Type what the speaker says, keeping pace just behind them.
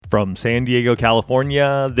From San Diego,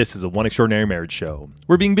 California, this is a One Extraordinary Marriage show,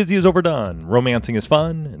 where being busy is overdone, romancing is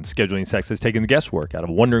fun, and scheduling sex has taken the guesswork out of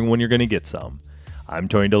wondering when you're going to get some. I'm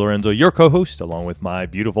Tony DiLorenzo, your co-host, along with my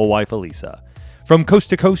beautiful wife, Elisa. From coast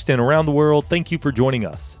to coast and around the world, thank you for joining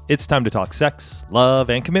us. It's time to talk sex, love,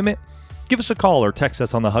 and commitment. Give us a call or text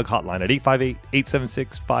us on the Hug hotline at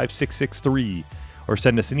 858-876-5663, or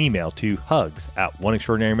send us an email to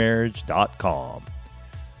hugs@oneextraordinarymarriage.com.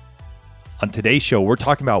 On today's show, we're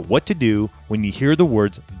talking about what to do when you hear the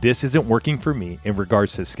words, "this isn't working for me," in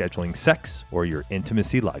regards to scheduling sex or your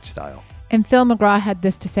intimacy lifestyle. And Phil McGraw had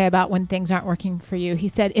this to say about when things aren't working for you. He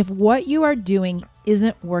said, if what you are doing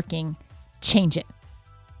isn't working, change it.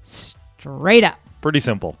 Straight up. Pretty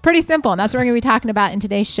simple. Pretty simple. And that's what we're going to be talking about in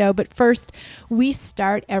today's show. But first, we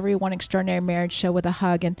start every One Extraordinary Marriage show with a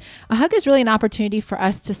hug. And a hug is really an opportunity for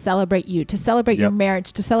us to celebrate you, to celebrate your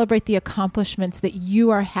marriage, to celebrate the accomplishments that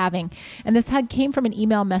you are having. And this hug came from an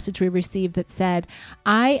email message we received that said,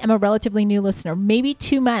 I am a relatively new listener, maybe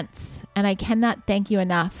 2 months, and I cannot thank you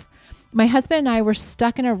enough. My husband and I were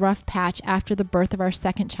stuck in a rough patch after the birth of our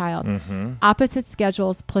second child. Opposite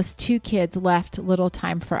schedules plus 2 kids left little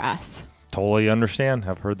time for us. Totally understand.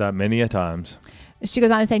 I've heard that many a times. She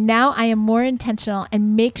goes on to say, now I am more intentional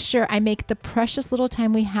and make sure I make the precious little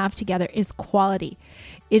time we have together is quality.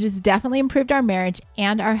 It has definitely improved our marriage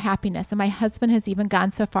and our happiness. And my husband has even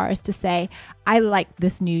gone so far as to say, I like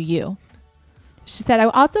this new you. She said, I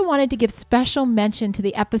also wanted to give special mention to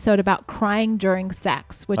the episode about crying during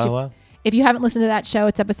sex, which if you haven't listened to that show,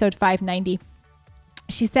 it's episode 590.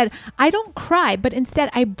 She said, I don't cry, but instead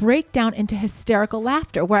I break down into hysterical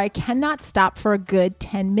laughter where I cannot stop for a good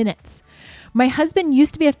 10 minutes. My husband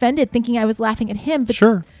used to be offended thinking I was laughing at him. But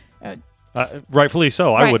sure. Rightfully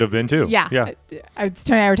so. Right. I would have been too. Yeah. Tony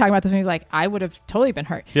and I were talking about this and he's like, I would have totally been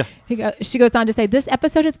hurt. Yeah. She goes on to say, this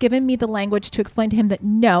episode has given me the language to explain to him that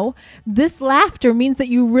no, this laughter means that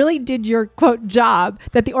you really did your, quote, job,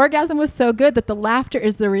 that the orgasm was so good that the laughter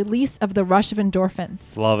is the release of the rush of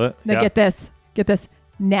endorphins. Love it. Now get this.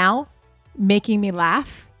 Now, making me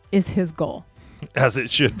laugh is his goal. As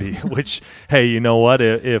it should be, which, hey, you know what?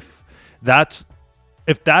 If that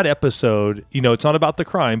episode, it's not about the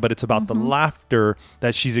crying, but it's about the laughter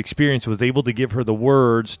that she's experienced, was able to give her the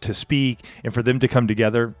words to speak and for them to come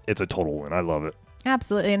together, it's a total win. I love it.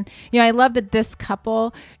 Absolutely. And, I love that this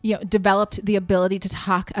couple, developed the ability to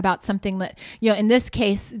talk about something that, in this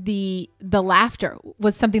case, the laughter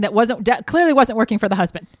was something that clearly wasn't working for the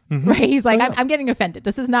husband, right? He's like, I'm getting offended.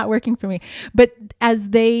 This is not working for me. But as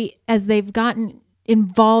they've gotten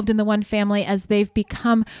involved in the one family, as they've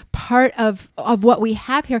become part of what we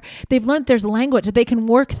have here, they've learned there's language that they can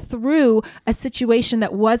work through a situation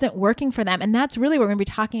that wasn't working for them. And that's really what we're going to be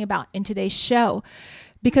talking about in today's show,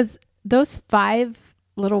 because those 5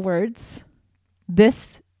 little words,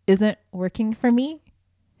 this isn't working for me,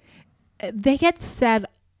 they get said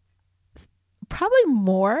probably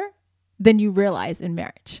more than you realize in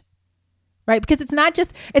marriage, right? Because it's not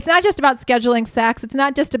just about scheduling sex. It's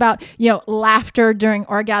not just about, laughter during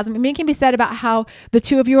orgasm. I mean, it can be said about how the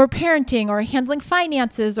two of you are parenting or handling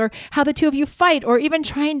finances, or how the two of you fight, or even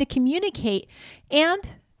trying to communicate, and,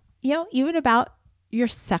 even about your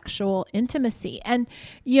sexual intimacy. And,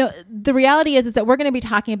 the reality is that we're going to be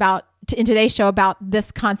talking about in today's show about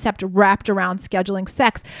this concept wrapped around scheduling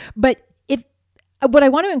sex. But what I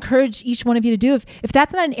want to encourage each one of you to do, if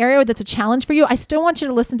that's not an area that's a challenge for you, I still want you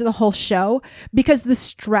to listen to the whole show, because the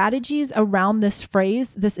strategies around this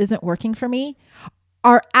phrase, this isn't working for me,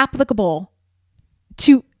 are applicable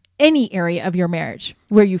to any area of your marriage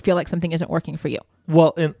where you feel like something isn't working for you.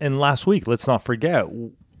 Well, and last week, let's not forget,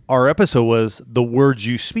 our episode was the words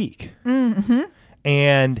you speak.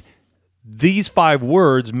 And these 5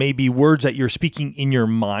 words may be words that you're speaking in your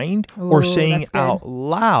mind or saying out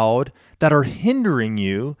loud that are hindering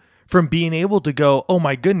you from being able to go, oh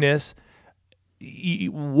my goodness,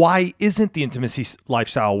 why isn't the intimacy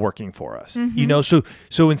lifestyle working for us?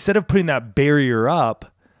 So instead of putting that barrier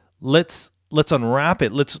up, let's unwrap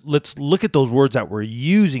it. Let's look at those words that we're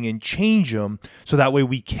using and change them, so that way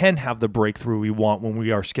we can have the breakthrough we want when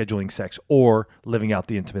we are scheduling sex or living out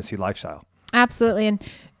the intimacy lifestyle. Absolutely. And,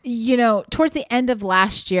 towards the end of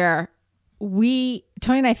last year, Tony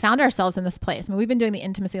and I found ourselves in this place. I mean, we've been doing the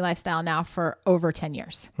intimacy lifestyle now for over 10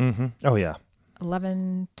 years. Oh, yeah.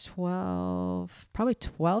 11, 12, probably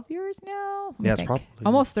 12 years now. Yeah, it's probably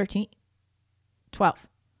almost 13, 12.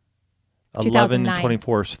 11 and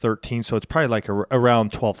 24 is 13, so it's probably like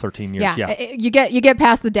around 12, 13 years. Yeah. You get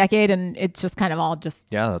past the decade, and it's just kind of all that's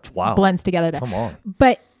wild. Blends together. Come on.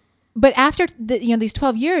 But after these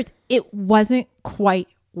 12 years, it wasn't quite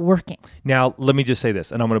working. Now, let me just say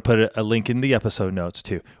this, and I'm going to put a link in the episode notes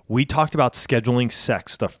too. We talked about scheduling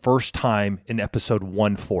sex the first time in episode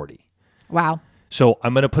 140. Wow. So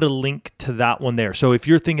I'm going to put a link to that one there. So if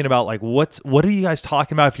you're thinking about like, what are you guys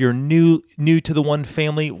talking about? If you're new to the One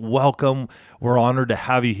Family, welcome. We're honored to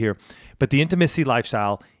have you here. But the intimacy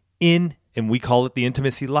lifestyle and we call it the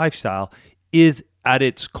intimacy lifestyle, is at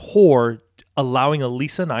its core allowing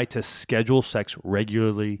Elisa and I to schedule sex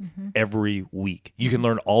regularly every week. You can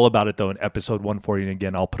learn all about it though in episode 140. And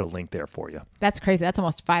again, I'll put a link there for you. That's crazy. That's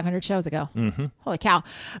almost 500 shows ago. Holy cow.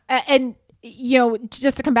 And,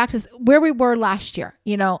 just to come back to this, where we were last year,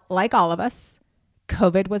 like all of us,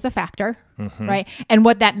 COVID was a factor, right? And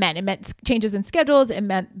what that meant, it meant changes in schedules. It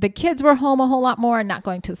meant the kids were home a whole lot more and not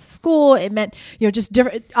going to school. It meant, just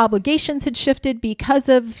different obligations had shifted because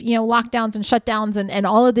of, lockdowns and shutdowns and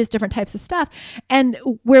all of these different types of stuff. And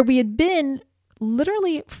where we had been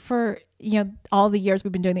literally for, all the years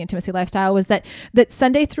we've been doing the intimacy lifestyle was that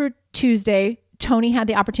Sunday through Tuesday, Tony had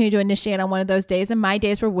the opportunity to initiate on one of those days, and my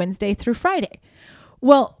days were Wednesday through Friday.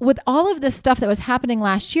 Well, with all of this stuff that was happening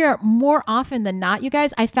last year, more often than not, you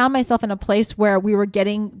guys, I found myself in a place where we were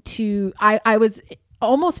getting to, I was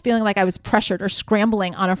almost feeling like I was pressured or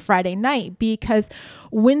scrambling on a Friday night because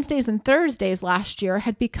Wednesdays and Thursdays last year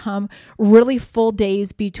had become really full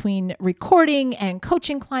days between recording and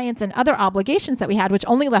coaching clients and other obligations that we had, which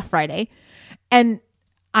only left Friday. And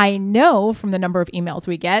I know from the number of emails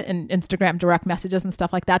we get and Instagram direct messages and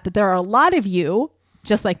stuff like that, that there are a lot of you,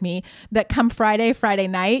 just like me, that come Friday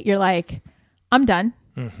night, you're like, I'm done.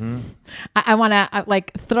 I want to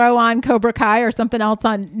throw on Cobra Kai or something else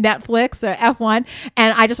on Netflix or F1.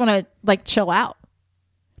 And I just want to chill out.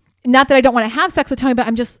 Not that I don't want to have sex with Tony, but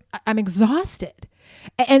I'm exhausted.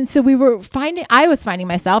 And so I was finding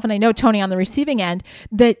myself, and I know Tony on the receiving end,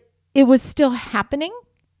 that it was still happening,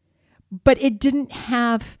 but it didn't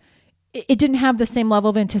have the same level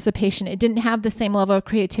of anticipation. It didn't have the same level of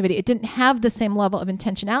creativity. It didn't have the same level of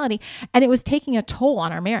intentionality. And it was taking a toll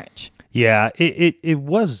on our marriage. Yeah, it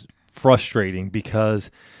was frustrating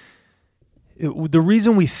because the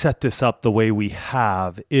reason we set this up the way we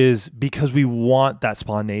have is because we want that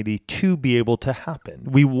spontaneity to be able to happen.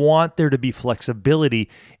 We want there to be flexibility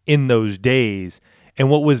in those days. And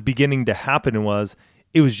what was beginning to happen was,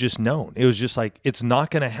 it was just known. It was just like, it's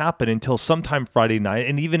not going to happen until sometime Friday night.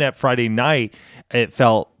 And even at Friday night, it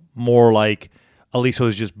felt more like Elisa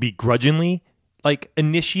was just begrudgingly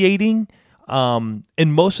initiating. And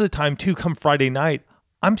most of the time too, come Friday night,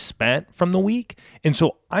 I'm spent from the week. And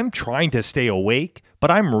so I'm trying to stay awake,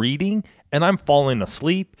 but I'm reading and I'm falling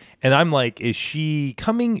asleep. And I'm like, is she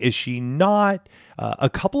coming? Is she not? A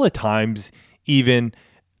couple of times even,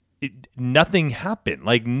 nothing happened.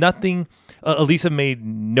 Nothing. Elisa made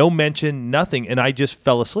no mention, nothing. And I just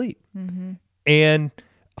fell asleep and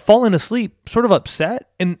falling asleep, sort of upset.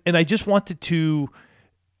 And I just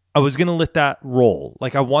I was going to let that roll.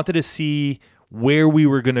 I wanted to see where we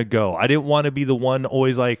were going to go. I didn't want to be the one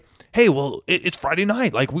always like, hey, well, it's Friday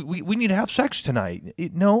night. We need to have sex tonight.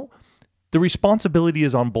 No, the responsibility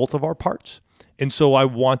is on both of our parts. And so I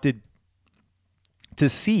wanted to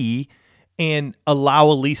see and allow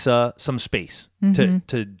Elisa some space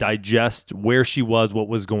to digest where she was, what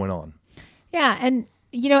was going on. Yeah. And,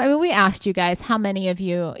 we asked you guys, how many of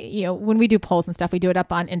you, when we do polls and stuff, we do it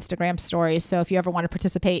up on Instagram stories. So if you ever want to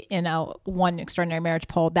participate in a One Extraordinary Marriage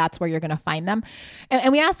poll, that's where you're going to find them.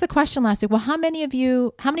 And we asked the question last week, well, how many of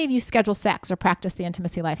you schedule sex or practice the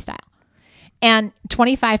intimacy lifestyle? And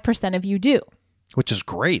 25% of you do. Which is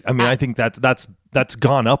great. I mean, I think that's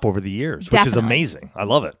gone up over the years, which is amazing. I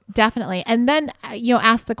love it. Definitely. And then,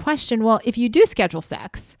 ask the question, well, if you do schedule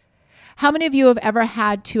sex, how many of you have ever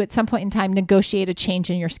had to, at some point in time, negotiate a change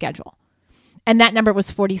in your schedule? And that number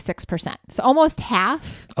was 46%. So almost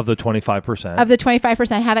half of the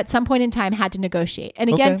 25% have at some point in time had to negotiate. And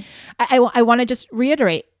again, I want to just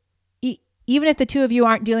reiterate, even if the two of you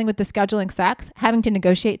aren't dealing with the scheduling sex, having to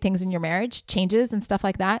negotiate things in your marriage, changes and stuff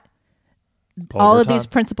like that, all of these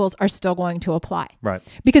principles are still going to apply. Right.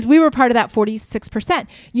 Because we were part of that 46%,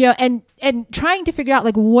 and trying to figure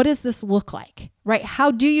out what does this look like, right?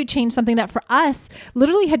 How do you change something that for us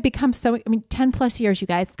literally had become 10 plus years, you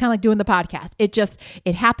guys, it's kind of like doing the podcast.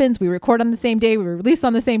 It happens. We record on the same day. We release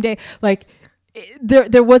on the same day.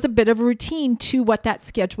 There was a bit of a routine to what that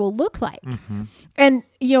schedule looked like. And,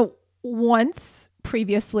 once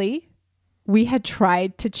previously we had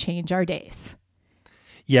tried to change our days.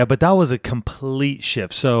 Yeah, but that was a complete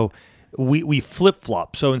shift. So we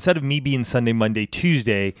flip-flopped. So instead of me being Sunday, Monday,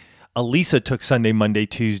 Tuesday, Elisa took Sunday, Monday,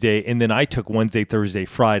 Tuesday, and then I took Wednesday, Thursday,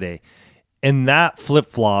 Friday. And that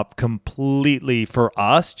flip-flop completely, for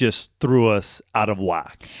us, just threw us out of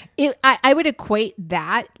whack. I would equate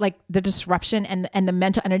that, like the disruption and the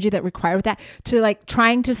mental energy that required with that, to like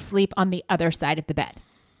trying to sleep on the other side of the bed.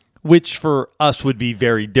 Which for us would be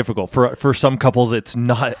very difficult. For some couples, it's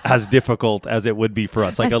not as difficult as it would be for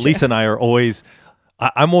us. Like Elisa and I are always,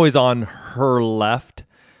 I'm always on her left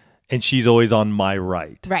and she's always on my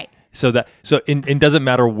right. Right. So it doesn't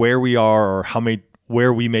matter where we are or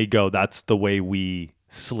where we may go. That's the way we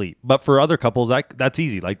sleep. But for other couples, that's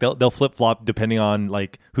easy. Like they'll flip flop depending on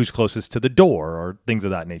like who's closest to the door or things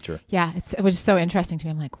of that nature. Yeah, it was so interesting to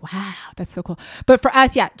me. I'm like, wow, that's so cool. But for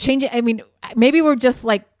us, change it. I mean, maybe we're just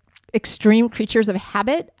like extreme creatures of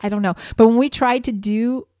habit. I don't know. But when we tried to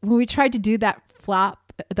do that flip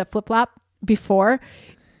flop before,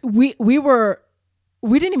 we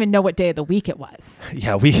didn't even know what day of the week it was.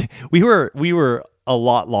 Yeah, we were a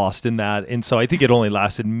lot lost in that. And so I think it only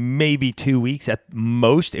lasted maybe 2 weeks at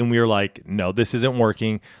most. And we were like, no, this isn't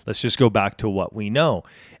working. Let's just go back to what we know.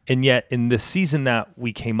 And yet in the season that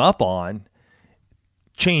we came up on,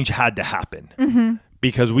 change had to happen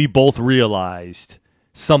because we both realized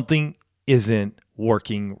something isn't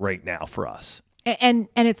working right now for us. And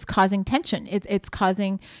it's causing tension. It's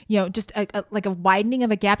causing, just like a widening of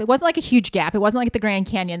a gap. It wasn't like a huge gap. It wasn't like the Grand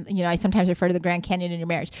Canyon. I sometimes refer to the Grand Canyon in your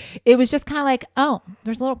marriage. It was just kind of like, oh,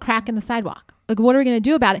 there's a little crack in the sidewalk. Like, what are we going to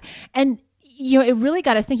do about it? And, it really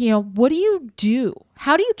got us thinking, what do you do?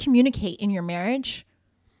 How do you communicate in your marriage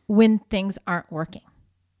when things aren't working?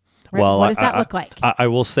 Right? Well, what does that look like? I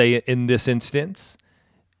will say in this instance,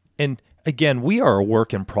 and again, we are a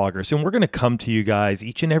work in progress, and we're going to come to you guys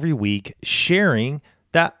each and every week sharing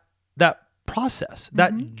that process,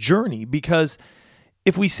 that journey, because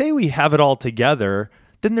if we say we have it all together,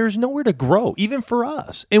 then there's nowhere to grow, even for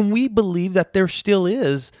us. And we believe that there still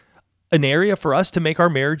is an area for us to make our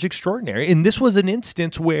marriage extraordinary. And this was an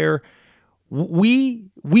instance where we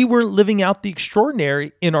weren't living out the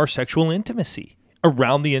extraordinary in our sexual intimacy,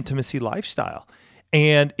 around the intimacy lifestyle.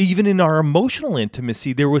 And even in our emotional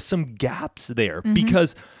intimacy, there was some gaps there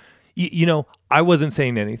because, I wasn't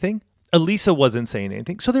saying anything. Elisa wasn't saying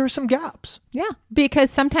anything. So there were some gaps. Yeah.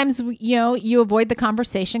 Because sometimes, you avoid the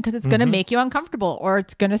conversation because it's going to make you uncomfortable, or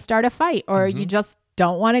it's going to start a fight, or you just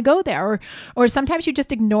don't want to go there. Or sometimes you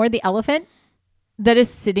just ignore the elephant that is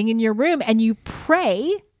sitting in your room and you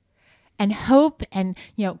pray and hope and,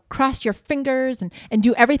 cross your fingers and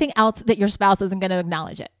do everything else that your spouse isn't going to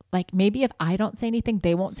acknowledge it. Like, maybe if I don't say anything,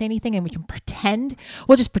 they won't say anything, and we can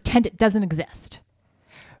we'll just pretend it doesn't exist.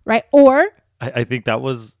 Right. Or I think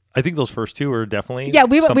those first two were definitely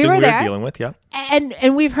we were there dealing with. Yeah.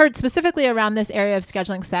 And we've heard specifically around this area of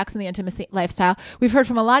scheduling sex and the intimacy lifestyle, we've heard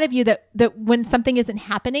from a lot of you that when something isn't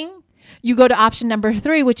happening, you go to option number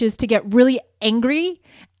 3, which is to get really angry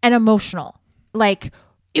and emotional. Like,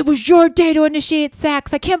 it was your day to initiate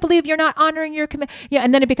sex. I can't believe you're not honoring your commitment. Yeah.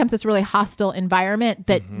 And then it becomes this really hostile environment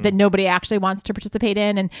that nobody actually wants to participate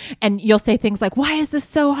in. And you'll say things like, why is this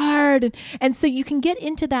so hard? And so you can get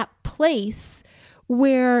into that place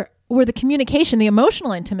where the communication, the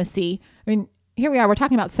emotional intimacy, I mean, here we are, we're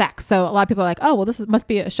talking about sex. So a lot of people are like, oh, well, must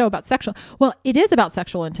be a show about sexual. Well, it is about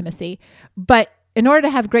sexual intimacy, but in order to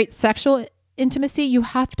have great sexual intimacy, you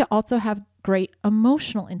have to also have great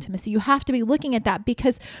emotional intimacy. You have to be looking at that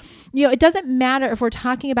because, it doesn't matter if we're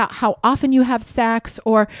talking about how often you have sex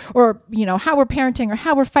or how we're parenting or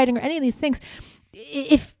how we're fighting or any of these things.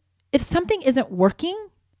 If something isn't working,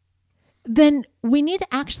 then we need to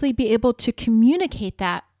actually be able to communicate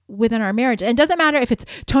that within our marriage. And it doesn't matter if it's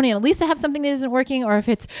Tony and Elisa have something that isn't working, or if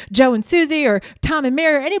it's Joe and Susie or Tom and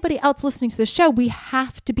Mary or anybody else listening to the show. We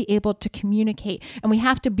have to be able to communicate, and we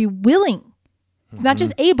have to be willing. It's not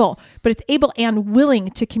just able, but it's able and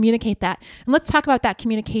willing to communicate that. And let's talk about what that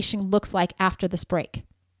communication looks like after this break.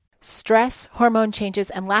 Stress, hormone changes,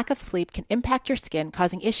 and lack of sleep can impact your skin,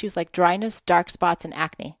 causing issues like dryness, dark spots, and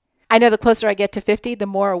acne. I know the closer I get to 50, the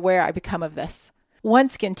more aware I become of this.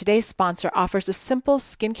 OneSkin, today's sponsor, offers a simple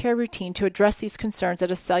skincare routine to address these concerns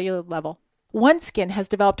at a cellular level. OneSkin has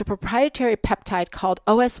developed a proprietary peptide called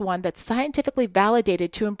OS1 that's scientifically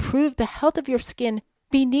validated to improve the health of your skin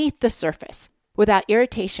beneath the surface, without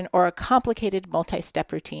irritation or a complicated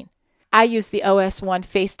multi-step routine. I use the OS1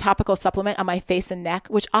 face topical supplement on my face and neck,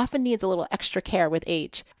 which often needs a little extra care with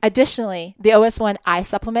age. Additionally, the OS1 eye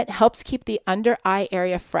supplement helps keep the under eye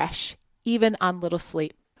area fresh, even on little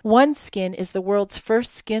sleep. OneSkin is the world's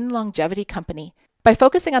first skin longevity company. By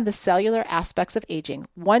focusing on the cellular aspects of aging,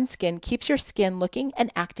 OneSkin keeps your skin looking and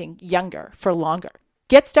acting younger for longer.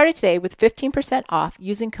 Get started today with 15% off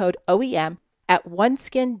using code OEM at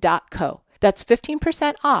oneskin.co. That's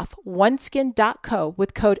 15% off oneskin.co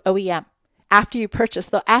with code OEM. after you purchase,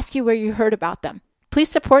 they'll ask you where you heard about them. Please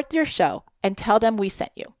support your show and tell them we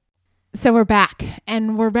sent you. So we're back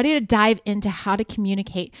and we're ready to dive into how to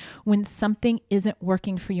communicate when something isn't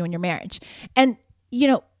working for you in your marriage. And,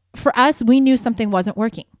 for us, we knew something wasn't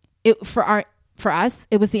working. For us,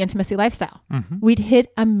 it was the intimacy lifestyle. Mm-hmm. We'd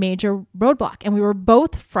hit a major roadblock and we were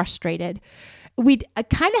both frustrated. We'd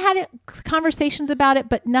kind of had conversations about it,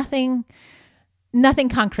 but nothing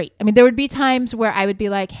concrete. I mean, there would be times where I would be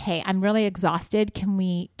like, hey, I'm really exhausted. Can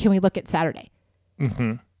we look at Saturday?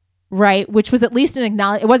 Mm-hmm. Right. Which was at least an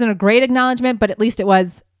acknowledgement. It wasn't a great acknowledgement, but at least it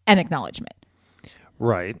was an acknowledgement.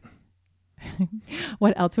 Right.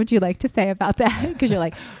 What else would you like to say about that? Because you're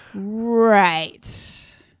like, right.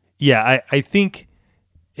 Yeah, I think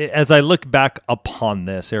as I look back upon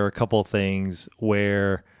this, there are a couple of things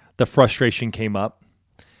where the frustration came up.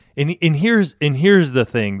 And here's the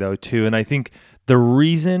thing though too, and I think the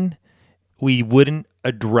reason we wouldn't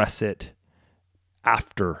address it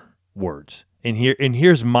afterwards, and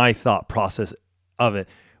here's my thought process of it.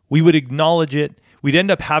 We would acknowledge it. We'd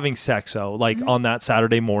end up having sex on that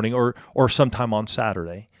Saturday morning or sometime on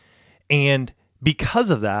Saturday. And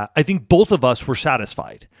because of that, I think both of us were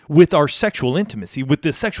satisfied with our sexual intimacy, with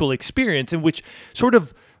the sexual experience, in which sort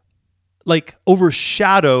of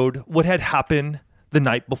overshadowed what had happened the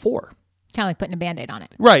night before. Kind of like putting a Band-Aid on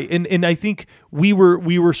it. Right. And I think we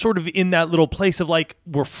were sort of in that little place of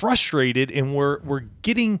we're frustrated and we're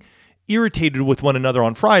getting irritated with one another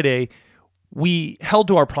on Friday. We held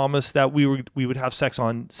to our promise that we would have sex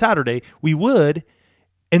on Saturday. We would.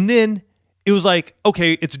 And then it was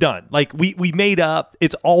okay, it's done. We made up,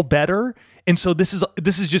 it's all better. And so this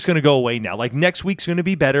is just going to go away now. Next week's going to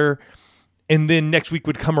be better. And then next week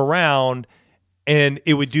would come around and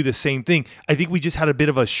it would do the same thing. I think we just had a bit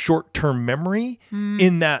of a short-term memory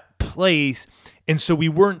in that place. And so we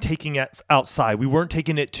weren't taking it outside. We weren't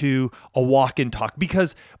taking it to a walk and talk,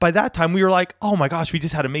 because by that time we were like, oh my gosh, we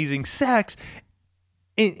just had amazing sex.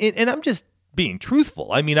 And I'm just being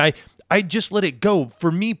truthful. I mean, I just let it go.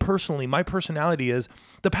 For me personally, my personality is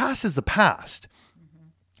the past is the past.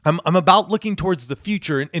 I'm about looking towards the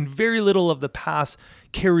future, and very little of the past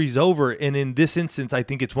carries over. And in this instance, I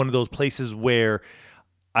think it's one of those places where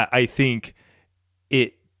I think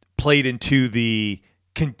it played into the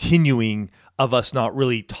continuing of us not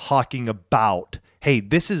really talking about, hey,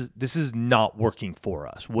 this is not working for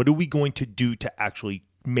us. What are we going to do to actually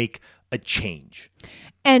make a change?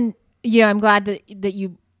 And I'm glad that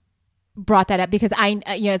you brought that up, because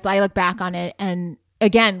as I look back on it, and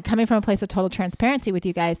again, coming from a place of total transparency with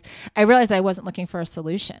you guys, I realized I wasn't looking for a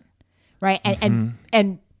solution, right?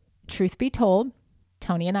 And truth be told,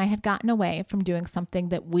 Tony and I had gotten away from doing something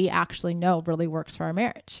that we actually know really works for our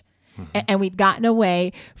marriage. Mm-hmm. And we'd gotten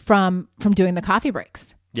away from doing the coffee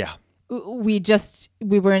breaks. Yeah. We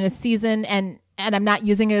were in a season, and I'm not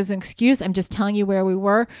using it as an excuse. I'm just telling you where we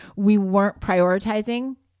were. We weren't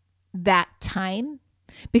prioritizing that time,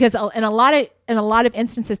 because in a lot of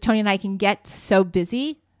instances, Tony and I can get so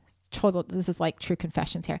busy. This is like true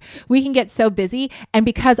confessions here. We can get so busy, and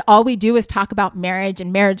because all we do is talk about marriage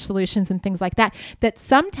and marriage solutions and things like that, that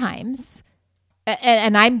sometimes,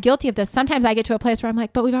 and I'm guilty of this, sometimes I get to a place where I'm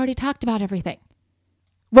like, but we've already talked about everything.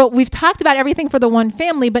 Well, we've talked about everything for the one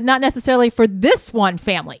family, but not necessarily for this one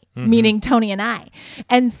family, meaning Tony and I.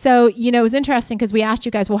 And so, it was interesting because we asked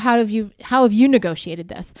you guys, well, how have you negotiated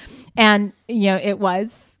this? And, it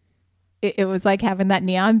was like having that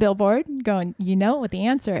neon billboard going, what the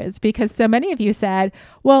answer is, because so many of you said,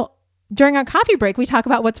 well, during our coffee break, we talk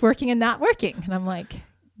about what's working and not working. And I'm like,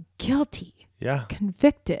 guilty. Yeah.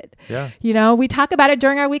 Convicted. Yeah. We talk about it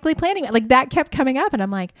during our weekly planning. That kept coming up. And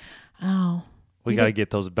I'm like, oh. We got to get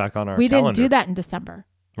those back on our calendar. We didn't do that in December.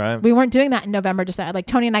 Right. We weren't doing that in November, December.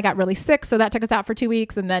 Tony and I got really sick, so that took us out for 2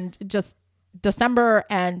 weeks, and then just December,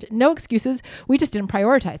 and no excuses. We just didn't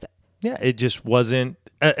prioritize it. Yeah, it just wasn't,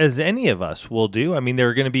 as any of us will do. I mean, there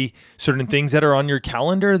are going to be certain things that are on your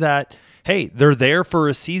calendar that, hey, they're there for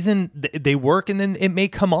a season, they work, and then it may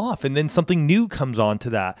come off, and then something new comes on to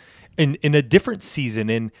that. In a different season,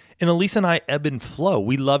 and Elisa and I ebb and flow.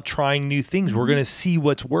 We love trying new things. We're going to see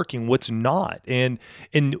what's working, what's not. And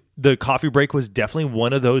the coffee break was definitely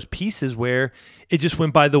one of those pieces where it just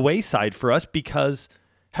went by the wayside for us, because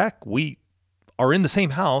heck, we are in the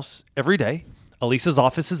same house every day. Elisa's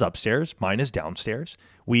office is upstairs. Mine is downstairs.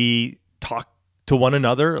 We talk to one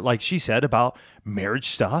another, like she said, about marriage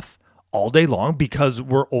stuff all day long, because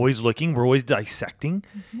we're always looking, we're always dissecting.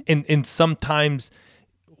 And sometimes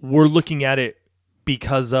we're looking at it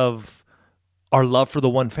because of our love for the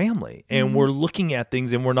one family, and we're looking at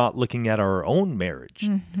things, and we're not looking at our own marriage.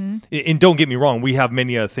 And don't get me wrong, we have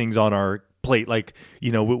many other things on our play, like,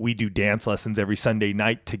 we do dance lessons every Sunday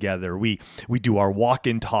night together. We do our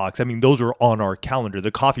walk-in talks. I mean, those are on our calendar.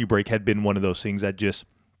 The coffee break had been one of those things that just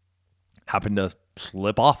happened to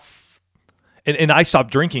slip off. And I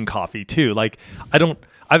stopped drinking coffee too. Like I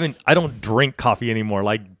don't drink coffee anymore.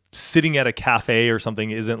 Like sitting at a cafe or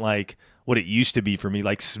something isn't like what it used to be for me,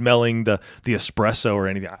 like smelling the espresso or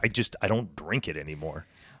anything. I don't drink it anymore.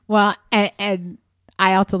 Well, and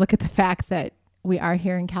I also look at the fact that we are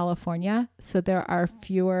here in California, so there are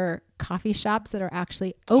fewer coffee shops that are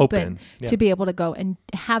actually open. To be able to go and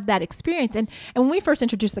have that experience. And when we first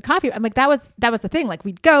introduced the coffee, I'm like, that was the thing. Like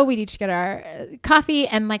we'd each get our coffee,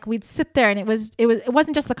 and like we'd sit there, and it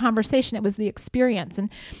wasn't just the conversation, it was the experience. And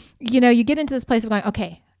you get into this place of going,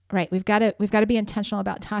 okay, right, we've got to be intentional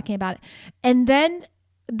about talking about it. And then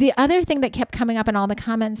the other thing that kept coming up in all the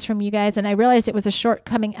comments from you guys, and I realized it was a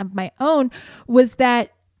shortcoming of my own, was that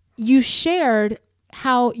you shared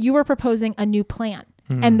how you were proposing a new plan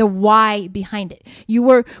and the why behind it.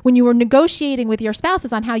 When you were negotiating with your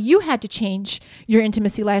spouses on how you had to change your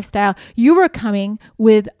intimacy lifestyle, you were coming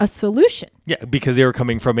with a solution. Yeah, because they were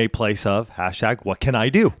coming from a place of #what can I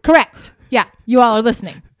do? Correct. Yeah, you all are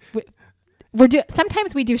listening.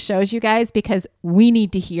 Sometimes we do shows, you guys, because we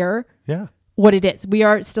need to hear what it is. We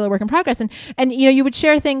are still a work in progress. And you would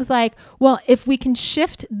share things like, well, if we can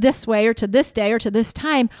shift this way or to this day or to this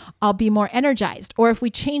time, I'll be more energized. Or if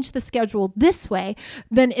we change the schedule this way,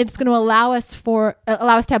 then it's going to allow us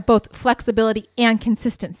to have both flexibility and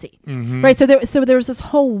consistency. Mm-hmm. Right. So there was this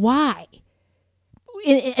whole why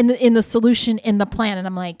in the solution, in the plan. And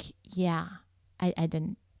I'm like, yeah, I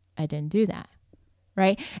didn't do that.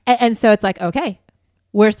 Right. And so it's like, okay,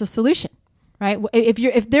 where's the solution? Right?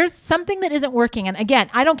 If there's something that isn't working, and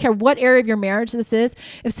again, I don't care what area of your marriage this is,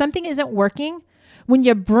 if something isn't working, when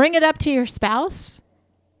you bring it up to your spouse,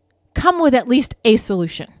 come with at least a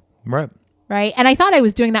solution. Right. Right? And I thought I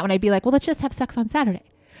was doing that when I'd be like, well, let's just have sex on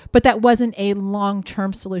Saturday. But that wasn't a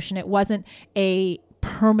long-term solution. It wasn't a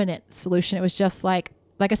permanent solution. It was just like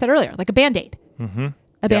I said earlier, like a Band-Aid. Mm-hmm.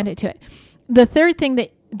 A Band-Aid to it. The third thing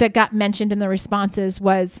that got mentioned in the responses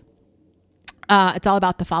was it's all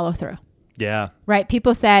about the follow-through. Yeah. Right.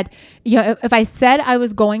 People said, if I said I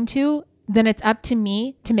was going to, then it's up to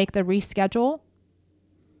me to make the reschedule,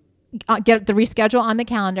 get the reschedule on the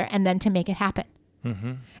calendar, and then to make it happen.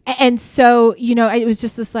 Mm-hmm. And so, it was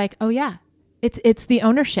just this like, oh yeah, it's the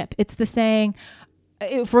ownership. It's the saying,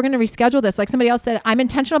 if we're going to reschedule this, like somebody else said, I'm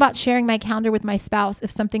intentional about sharing my calendar with my spouse if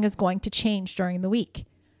something is going to change during the week.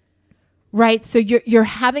 Right. So you're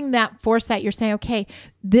having that foresight. You're saying, okay,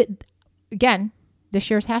 again, this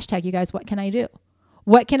year's #, you guys, what can I do?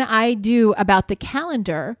 What can I do about the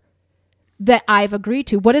calendar that I've agreed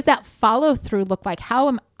to? What does that follow through look like? How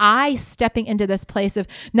am I stepping into this place of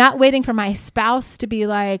not waiting for my spouse to be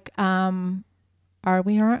like, are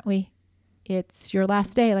we or aren't we? It's your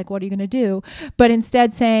last day. Like, what are you going to do? But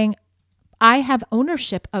instead saying, I have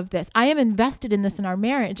ownership of this. I am invested in this in our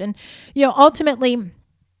marriage. And, ultimately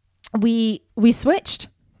we switched.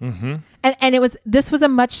 Mm-hmm. And this was a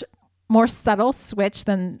much more subtle switch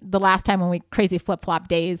than the last time when we crazy flip-flop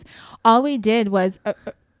days. All we did was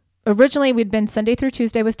originally we'd been Sunday through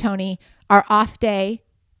Tuesday was Tony, our off day,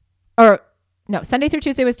 Sunday through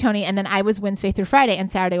Tuesday was Tony, and then I was Wednesday through Friday, and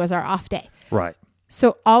Saturday was our off day. Right.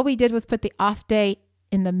 So all we did was put the off day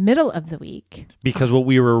in the middle of the week. Because what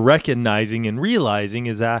we were recognizing and realizing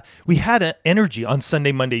is that we had an energy on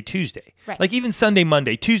Sunday, Monday, Tuesday. Right. Like even Sunday,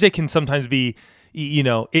 Monday, Tuesday can sometimes be,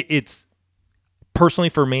 it's personally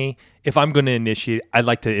for me, if I'm going to initiate, I'd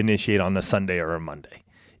like to initiate on a Sunday or a Monday.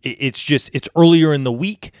 It's earlier in the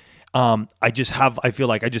week. I feel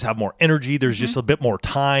like I just have more energy. There's just a bit more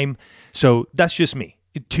time. So that's just me.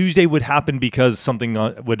 Tuesday would happen because something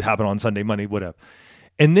would happen on Sunday, Monday, whatever.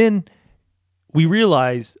 And then we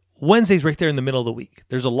realized Wednesday's right there in the middle of the week.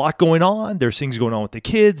 There's a lot going on. There's things going on with the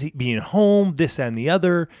kids, being home, this and the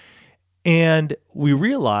other. And we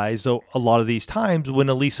realized a lot of these times when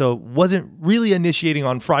Elisa wasn't really initiating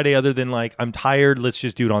on Friday other than like, I'm tired, let's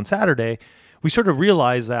just do it on Saturday, we sort of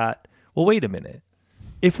realized that, well, wait a minute.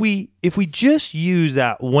 If we just use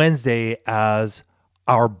that Wednesday as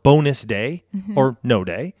our bonus day or no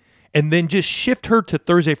day, and then just shift her to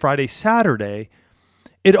Thursday, Friday, Saturday,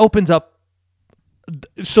 it opens up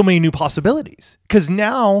so many new possibilities. Because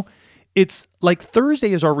now it's like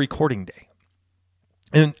Thursday is our recording day.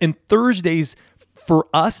 And Thursdays for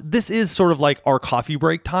us, this is sort of like our coffee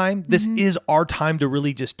break time. This is our time to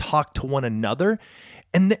really just talk to one another.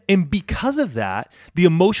 And because of that, the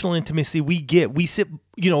emotional intimacy we sit,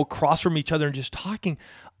 across from each other and just talking.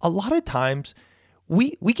 A lot of times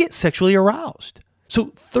we get sexually aroused.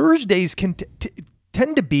 So Thursdays can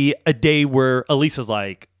tend to be a day where Elisa's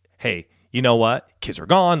like, hey, you know what? Kids are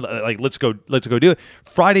gone. Like, let's go do it.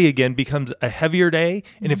 Friday again becomes a heavier day.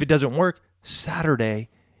 And if it doesn't work, Saturday,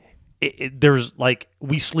 there's like,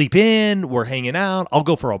 we sleep in, we're hanging out. I'll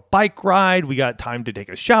go for a bike ride. We got time to take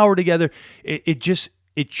a shower together.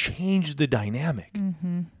 It changed the dynamic.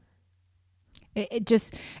 Mm-hmm. It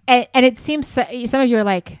just, and it seems some of you are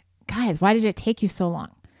like, guys, why did it take you so long?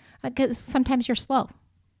 Because sometimes you're slow.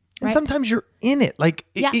 And right? sometimes you're in it. Like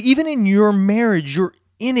even in your marriage, you're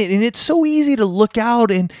in it. And it's so easy to look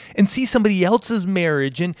out and see somebody else's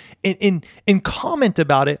marriage and comment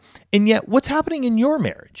about it. And yet what's happening in your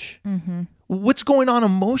marriage? Mm-hmm. What's going on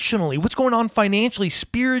emotionally? What's going on financially,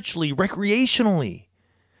 spiritually, recreationally,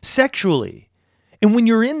 sexually? And when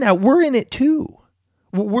you're in that, we're in it too.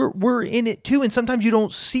 We're in it too. And sometimes you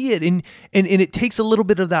don't see it. And it takes a little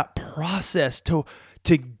bit of that process to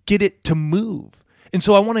get it to move. And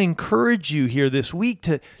so I want to encourage you here this week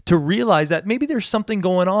to realize that maybe there's something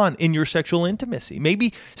going on in your sexual intimacy.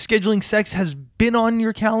 Maybe scheduling sex has been on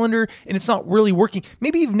your calendar and it's not really working.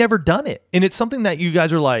 Maybe you've never done it. And it's something that you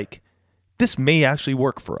guys are like, this may actually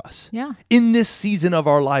work for us. Yeah. In this season of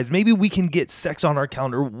our lives, maybe we can get sex on our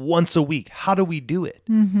calendar once a week. How do we do it?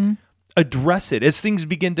 Mm-hmm. Address it. As things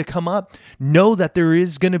begin to come up, know that there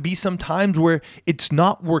is going to be some times where it's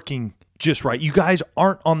not working just right. You guys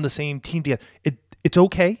aren't on the same team together. It's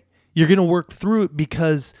okay. You're going to work through it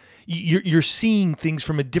because you're seeing things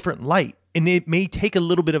from a different light. And it may take a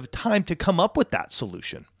little bit of time to come up with that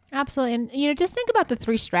solution. Absolutely. And, just think about the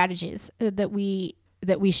 3 strategies that we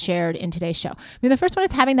shared in today's show. I mean, the first one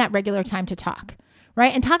is having that regular time to talk,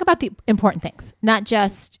 right? And talk about the important things, not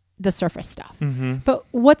just the surface stuff, but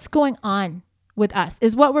what's going on with us.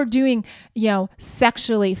 Is what we're doing,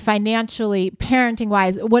 sexually, financially, parenting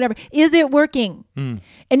wise, whatever, is it working? And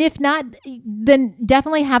if not, then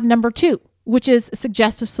definitely have number 2, which is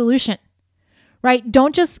suggest a solution, right?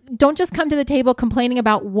 Don't just come to the table complaining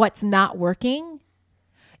about what's not working.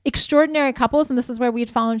 Extraordinary couples, and this is where we'd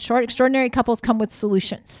fallen short, extraordinary couples come with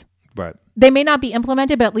solutions. Right. They may not be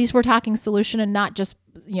implemented, but at least we're talking solution and not just,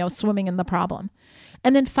 swimming in the problem.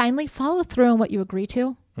 And then finally, follow through on what you agree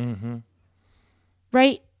to. Mm-hmm.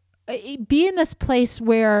 Right? Be in this place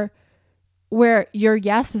where your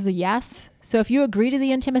yes is a yes. So if you agree to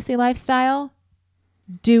the intimacy lifestyle,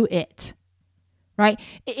 do it. Right?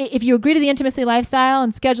 If you agree to the intimacy lifestyle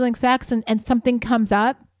and scheduling sex and something comes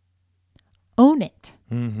up, own it.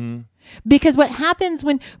 Mm-hmm. Because what happens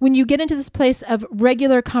when you get into this place of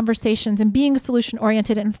regular conversations and being solution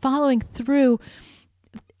oriented and following through,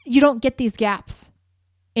 you don't get these gaps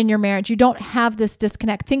in your marriage. You don't have this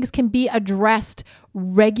disconnect. Things can be addressed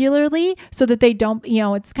regularly so that they don't,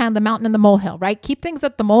 it's kind of the mountain and the molehill, right? Keep things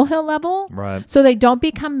at the molehill level, right, so they don't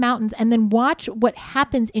become mountains. And then watch what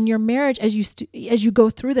happens in your marriage as you go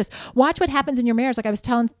through this. Watch what happens in your marriage. Like I was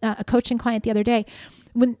telling a coaching client the other day,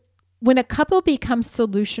 when a couple becomes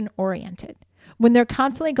solution oriented, when they're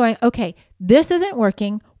constantly going, okay, this isn't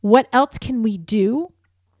working, what else can we do?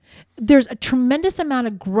 There's a tremendous amount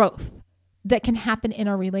of growth that can happen in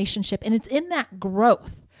a relationship. And it's in that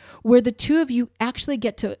growth where the two of you actually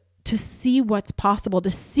get to see what's possible, to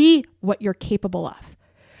see what you're capable of.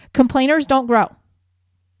 Complainers don't grow.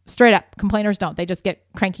 Straight up, complainers don't. They just get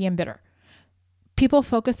cranky and bitter. People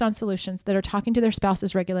focused on solutions that are talking to their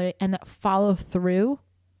spouses regularly and that follow through,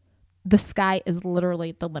 the sky is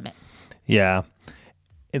literally the limit. Yeah.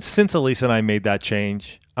 And since Elisa and I made that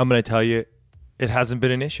change, I'm going to tell you, it hasn't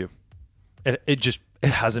been an issue. It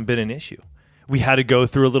hasn't been an issue. We had to go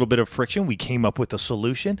through a little bit of friction. We came up with a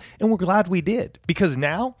solution and we're glad we did, because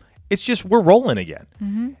now it's just, we're rolling again.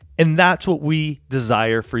 Mm-hmm. And that's what we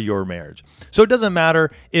desire for your marriage. So it doesn't matter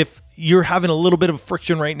if you're having a little bit of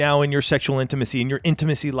friction right now in your sexual intimacy, in your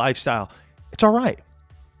intimacy lifestyle. It's all right.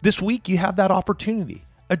 This week you have that opportunity.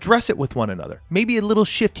 Address it with one another. Maybe a little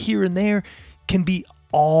shift here and there can be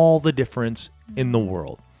all the difference in the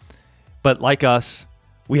world. But like us,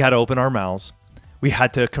 we had to open our mouths. We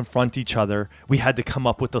had to confront each other. We had to come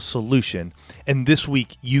up with a solution. And this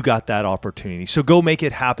week, you got that opportunity. So go make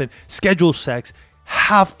it happen. Schedule sex.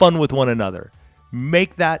 Have fun with one another.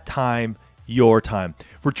 Make that time your time.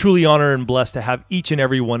 We're truly honored and blessed to have each and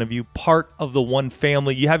every one of you part of the One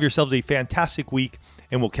family. You have yourselves a fantastic week,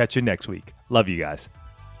 and we'll catch you next week. Love you guys.